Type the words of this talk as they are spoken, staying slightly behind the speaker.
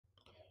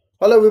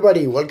Hello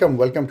everybody, welcome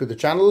to the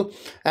channel.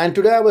 And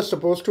today I was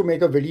supposed to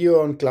make a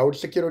video on cloud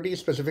security,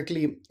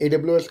 specifically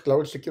AWS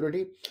cloud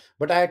security,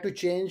 but I had to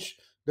change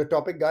the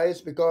topic,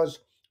 guys, because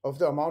of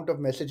the amount of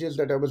messages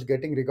that I was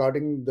getting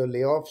regarding the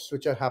layoffs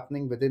which are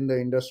happening within the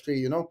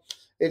industry.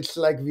 It's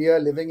like we are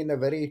living in a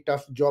very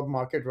tough job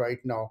market right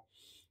now.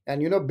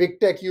 And big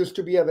tech used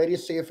to be a very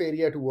safe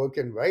area to work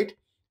in, right?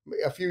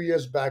 A few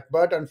years back,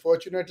 but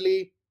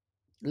unfortunately,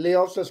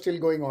 layoffs are still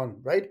going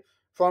on, right?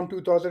 From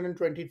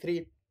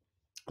 2023,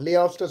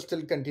 layoffs are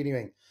still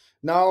continuing.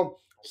 Now,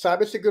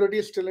 cybersecurity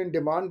is still in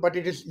demand, but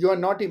it is you are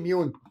not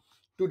immune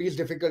to these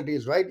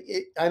difficulties, right?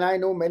 And I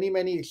know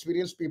many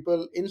experienced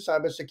people in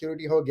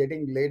cybersecurity who are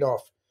getting laid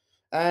off.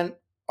 And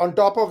on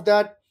top of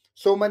that,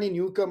 so many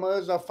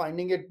newcomers are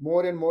finding it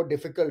more and more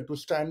difficult to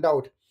stand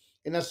out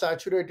in a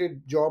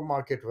saturated job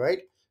market,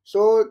 right?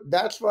 So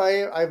that's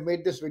why I've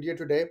made this video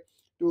today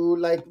to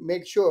like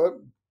make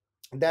sure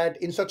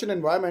that in such an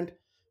environment,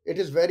 it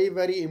is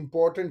very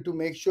important to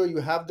make sure you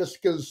have the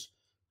skills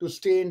to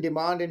stay in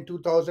demand in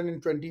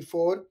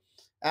 2024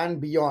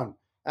 and beyond.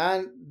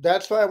 And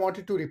that's why I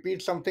wanted to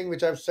repeat something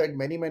which I've said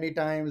many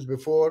times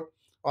before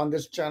on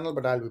this channel,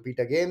 but I'll repeat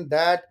again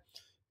that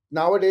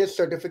nowadays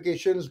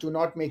certifications do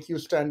not make you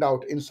stand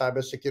out in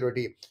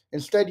cybersecurity.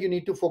 Instead, you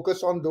need to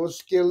focus on those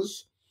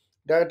skills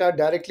that are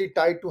directly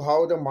tied to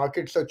how the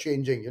markets are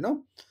changing.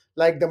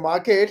 Like the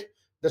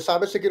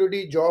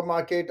cybersecurity job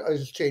market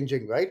is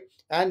changing, right?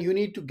 And you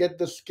need to get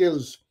the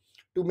skills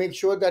to make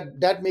sure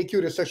that make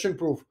you recession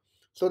proof,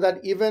 so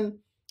that even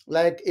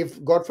like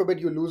if God forbid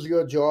you lose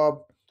your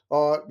job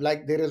or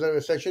like there is a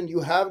recession,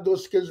 you have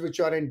those skills which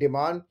are in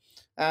demand.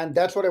 And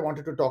that's what I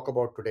wanted to talk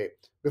about today.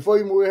 Before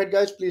you move ahead,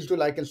 guys, please do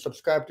like and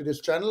subscribe to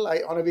this channel.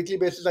 On a weekly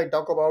basis, I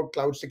talk about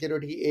cloud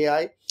security,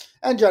 AI,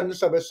 and general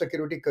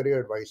cybersecurity career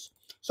advice.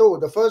 So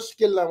the first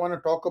skill I want to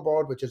talk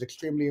about, which is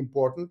extremely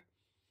important,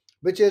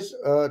 which is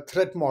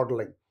threat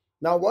modeling.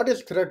 Now, what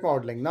is threat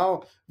modeling?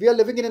 Now, we are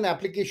living in an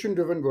application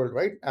driven world,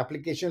 right?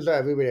 Applications are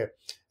everywhere.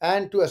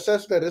 And to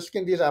assess the risk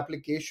in these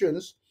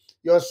applications,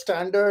 your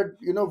standard,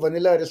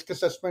 vanilla risk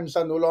assessments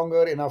are no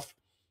longer enough.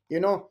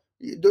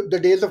 The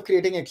days of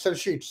creating Excel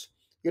sheets,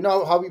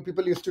 how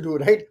people used to do,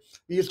 right?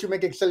 We used to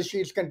make Excel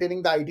sheets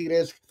containing the IT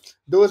risk.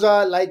 Those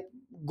are like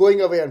going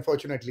away,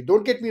 unfortunately.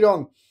 Don't get me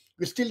wrong.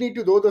 We still need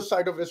to do those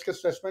side of risk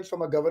assessments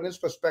from a governance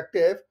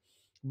perspective,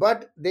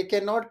 but they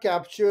cannot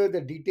capture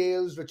the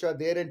details which are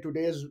there in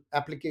today's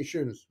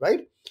applications,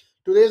 right?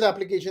 Today's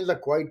applications are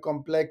quite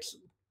complex,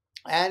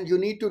 and you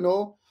need to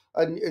know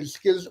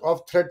skills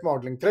of threat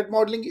modeling. Threat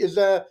modeling is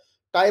a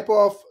type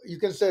of, you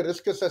can say,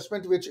 risk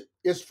assessment which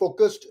is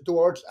focused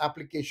towards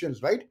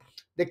applications, right?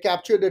 They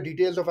capture the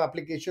details of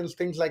applications,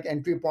 things like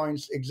entry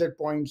points, exit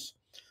points,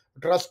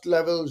 trust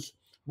levels,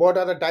 what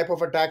are the type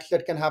of attacks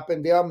that can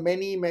happen. There are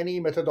many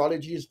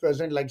methodologies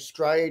present, like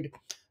stride,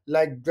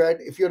 like dread.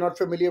 If you're not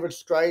familiar with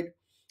stride,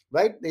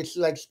 right, it's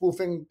like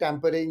spoofing,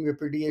 tampering,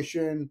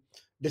 repudiation,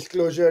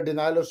 disclosure,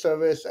 denial of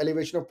service,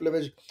 elevation of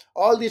privilege,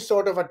 all these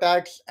sort of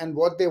attacks and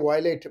what they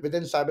violate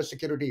within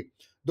cybersecurity,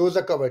 those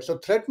are covered. So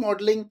threat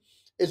modeling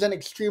is an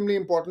extremely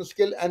important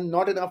skill, and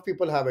not enough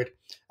people have it.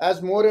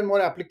 As more and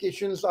more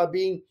applications are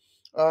being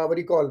what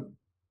do you call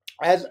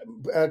as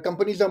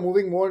companies are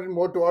moving more and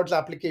more towards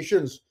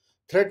applications,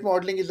 threat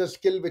modeling is a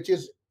skill which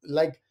is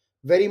like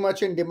very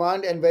much in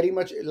demand and very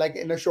much like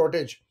in a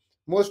shortage.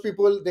 Most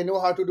people, they know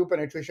how to do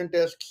penetration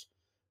tests,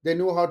 they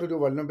know how to do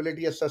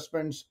vulnerability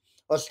assessments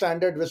or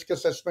standard risk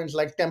assessments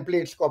like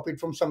templates copied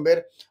from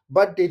somewhere,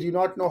 but they do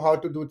not know how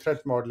to do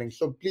threat modeling.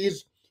 So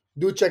please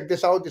do check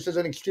this out. This is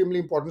an extremely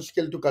important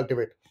skill to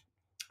cultivate.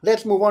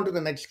 Let's move on to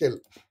the next skill.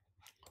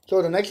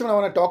 So the next one I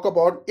want to talk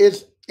about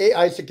is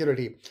AI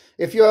security.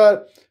 If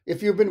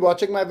you've been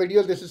watching my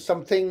videos, this is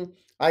something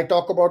I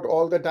talk about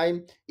all the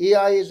time.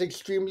 AI is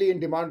extremely in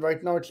demand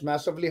right now. It's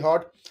massively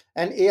hot,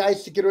 and AI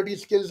security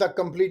skills are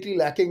completely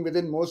lacking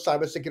within most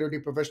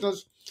cybersecurity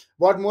professionals.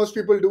 What most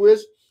people do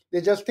is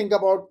they just think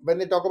about, when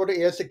they talk about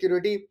AI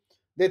security,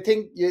 they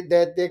think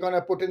that they're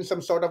gonna put in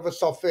some sort of a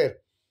software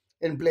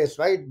in place,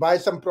 right? Buy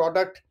some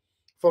product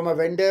from a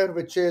vendor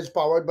which is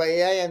powered by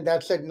AI, and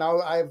that's it. Now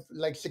I've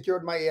like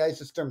secured my AI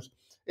systems.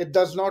 It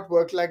does not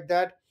work like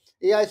that.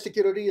 AI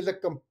security is a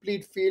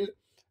complete field,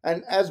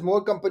 and as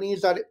more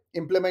companies are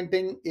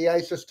implementing AI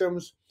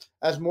systems,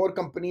 as more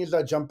companies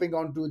are jumping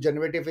onto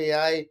generative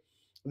AI,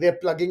 they're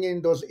plugging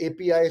in those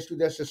APIs to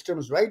their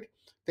systems, right?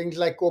 Things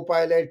like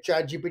Copilot,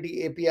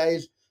 ChatGPT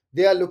APIs.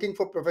 They are looking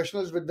for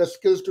professionals with the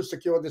skills to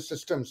secure the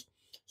systems.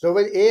 So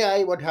with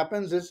AI, what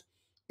happens is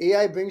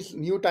AI brings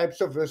new types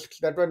of risks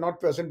that were not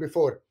present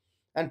before,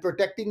 and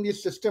protecting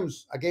these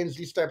systems against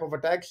these type of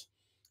attacks,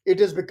 it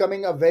is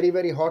becoming a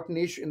very hot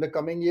niche in the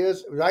coming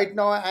years, right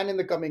now and in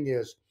the coming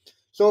years.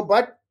 So,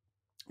 but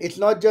it's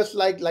not just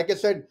like I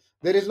said,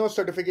 there is no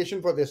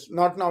certification for this,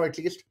 not now at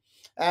least,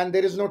 and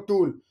there is no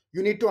tool.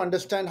 You need to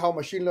understand how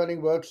machine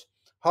learning works,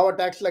 how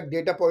attacks like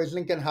data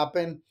poisoning can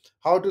happen,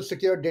 how to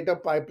secure data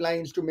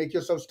pipelines to make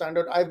yourself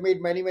standard. I've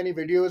made many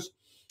videos.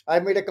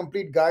 I've made a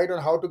complete guide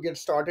on how to get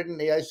started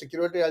in AI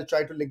security. I'll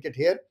try to link it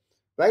here,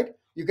 right?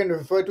 You can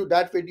refer to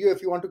that video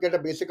if you want to get a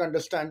basic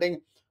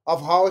understanding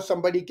of how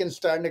somebody can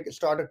start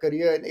a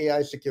career in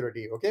AI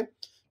security. Okay.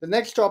 The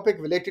next topic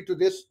related to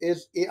this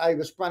is AI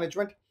risk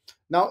management.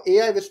 Now,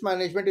 AI risk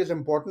management is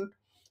important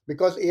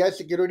because AI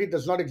security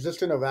does not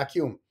exist in a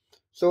vacuum.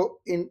 So,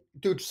 in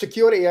to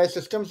secure AI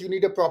systems, you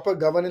need a proper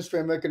governance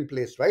framework in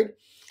place, right?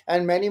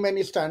 And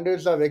many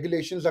standards or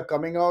regulations are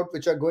coming out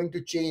which are going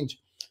to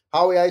change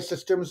how AI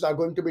systems are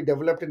going to be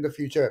developed in the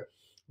future.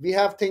 We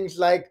have things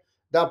like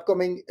the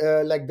upcoming,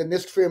 like the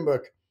NIST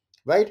framework,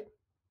 right?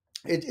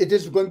 It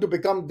is going to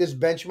become this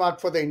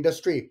benchmark for the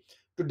industry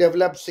to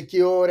develop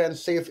secure and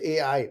safe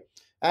AI.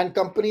 And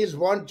companies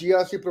want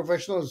GRC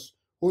professionals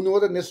who know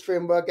the NIST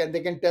framework and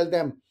they can tell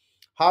them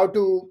how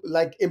to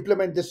like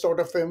implement this sort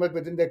of framework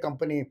within their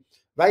company.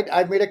 Right?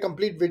 I've made a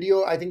complete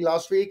video, I think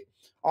last week,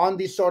 on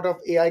these sort of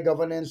AI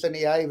governance and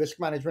AI risk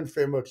management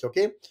frameworks.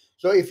 Okay.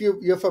 So if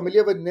you're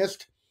familiar with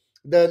NIST,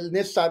 the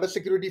NIST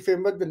cybersecurity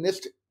framework, the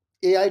NIST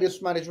AI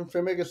risk management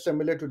framework is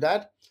similar to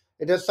that.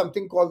 It has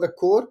something called the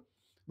core,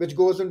 which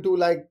goes into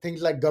like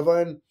things like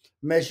govern,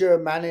 measure,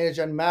 manage,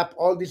 and map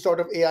all these sort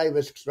of AI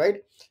risks,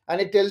 right?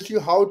 And it tells you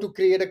how to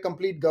create a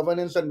complete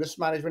governance and risk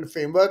management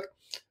framework,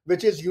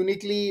 which is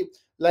uniquely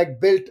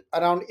like built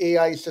around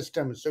AI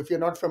systems. So if you're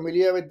not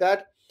familiar with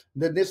that,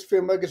 then this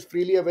framework is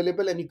freely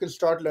available and you can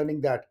start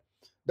learning that.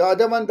 The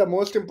other one, the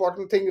most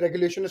important thing,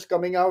 regulation is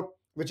coming out,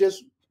 which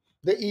is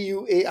the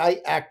EU AI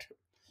Act,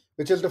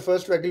 which is the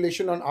first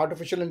regulation on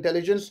artificial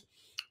intelligence.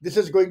 This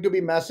is going to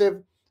be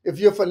massive. If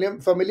you're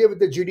familiar with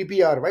the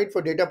GDPR, right,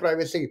 for data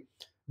privacy,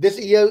 this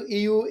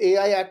EU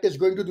AI Act is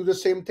going to do the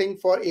same thing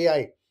for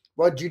AI,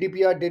 what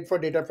GDPR did for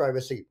data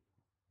privacy.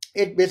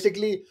 It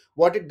basically,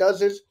 what it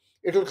does is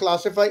it will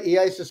classify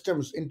AI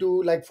systems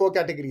into like four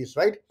categories,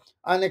 right?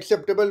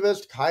 Unacceptable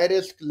risk, high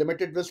risk,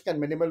 limited risk, and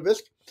minimal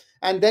risk.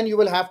 And then you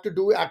will have to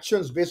do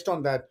actions based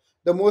on that.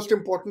 The most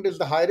important is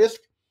the high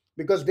risk,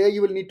 because there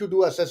you will need to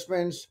do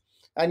assessments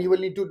and you will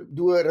need to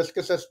do a risk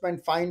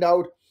assessment, find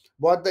out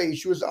what the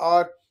issues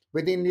are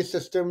within these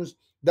systems.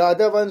 The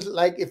other ones,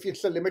 like if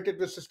it's a limited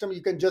risk system,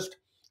 you can just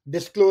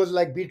disclose,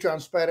 like be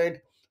transparent.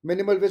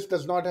 Minimal risk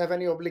does not have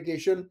any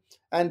obligation,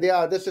 and there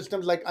are other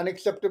systems like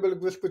unacceptable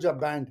risk which are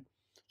banned.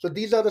 So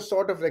these are the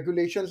sort of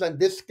regulations, and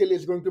this skill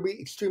is going to be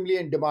extremely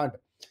in demand.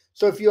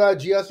 So if you are a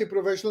GRC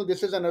professional,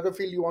 this is another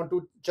field you want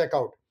to check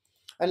out.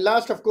 And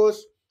last, of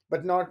course,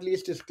 but not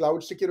least, is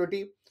cloud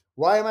security.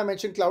 Why am I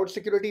mentioning cloud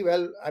security?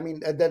 Well, I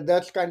mean,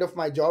 that's kind of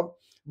my job.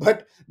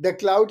 But the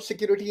cloud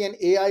security and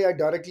AI are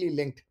directly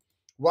linked.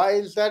 Why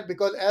is that?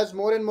 Because as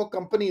more and more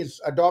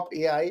companies adopt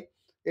AI,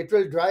 it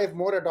will drive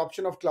more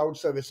adoption of cloud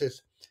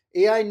services.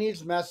 AI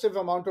needs massive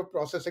amount of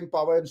processing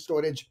power and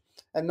storage,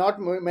 and not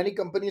many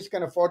companies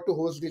can afford to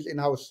host these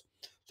in-house.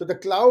 So the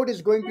cloud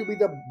is going to be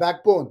the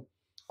backbone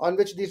on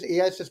which these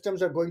AI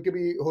systems are going to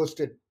be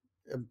hosted.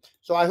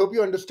 So I hope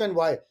you understand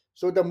why.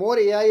 So the more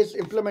AI is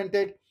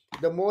implemented,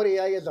 the more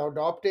AI is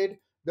adopted,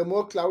 the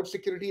more cloud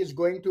security is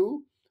going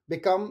to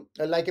become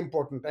like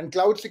important. And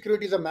cloud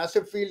security is a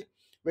massive field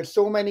with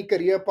so many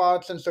career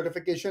paths and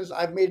certifications.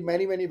 I've made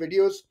many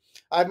videos.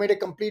 I've made a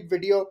complete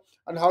video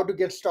on how to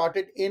get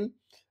started in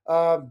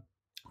uh,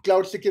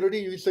 cloud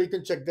security, so you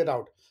can check that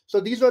out.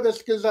 So these are the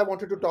skills I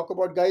wanted to talk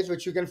about, guys,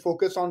 which you can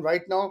focus on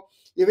right now.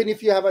 Even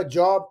if you have a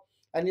job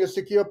and you're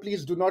secure,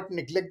 please do not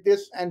neglect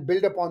this and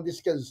build upon these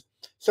skills.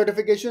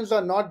 Certifications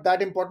are not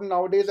that important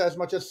nowadays as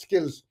much as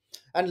skills.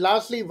 And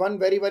lastly, one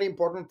very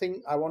important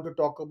thing I want to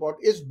talk about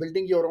is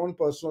building your own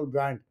personal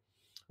brand.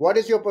 What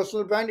is your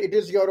personal brand? It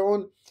is your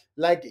own,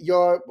 like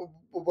your,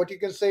 what you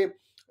can say,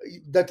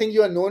 the thing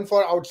you are known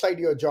for outside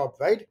your job,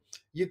 right?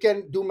 You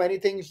can do many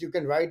things. You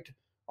can write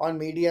on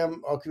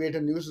Medium or create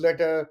a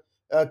newsletter,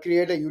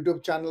 create a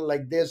YouTube channel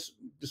like this,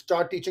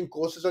 start teaching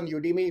courses on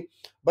Udemy.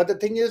 But the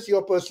thing is,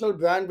 your personal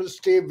brand will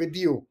stay with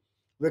you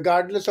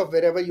regardless of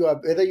wherever you are,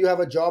 whether you have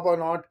a job or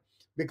not,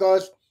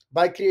 because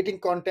by creating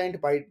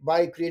content,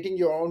 by creating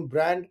your own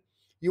brand,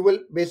 you will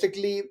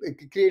basically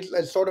create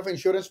a sort of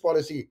insurance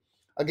policy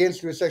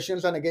against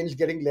recessions and against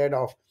getting laid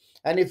off.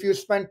 And if you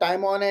spend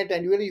time on it,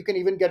 and you can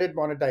even get it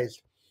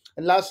monetized.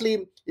 And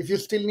lastly, if you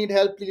still need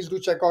help, please do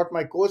check out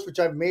my course, which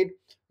I've made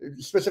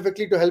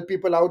specifically to help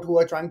people out who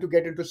are trying to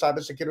get into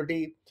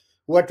cybersecurity,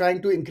 who are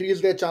trying to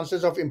increase their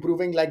chances of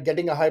improving, like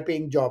getting a high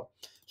paying job.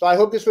 So I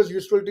hope this was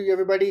useful to you,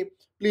 everybody.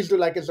 Please do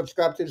like and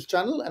subscribe to this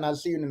channel, and I'll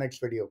see you in the next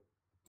video.